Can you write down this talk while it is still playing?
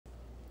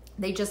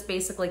they just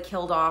basically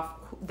killed off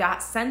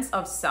that sense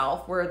of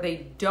self where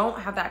they don't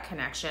have that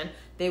connection.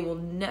 They will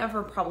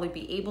never probably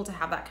be able to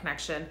have that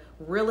connection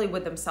really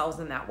with themselves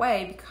in that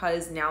way,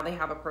 because now they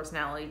have a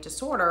personality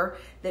disorder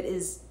that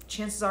is,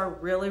 chances are,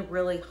 really,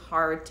 really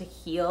hard to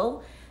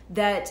heal.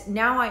 That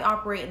now I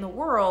operate in the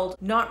world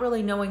not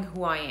really knowing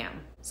who I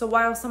am. So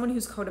while someone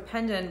who's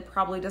codependent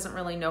probably doesn't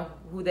really know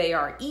who they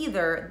are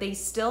either, they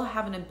still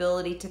have an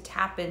ability to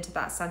tap into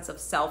that sense of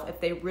self if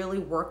they really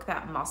work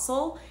that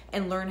muscle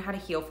and learn how to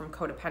heal from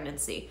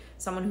codependency.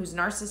 Someone who's a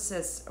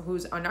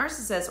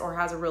narcissist or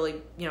has a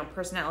really,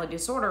 personality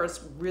disorder,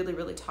 is really,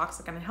 really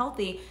toxic and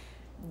unhealthy,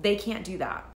 they can't do that.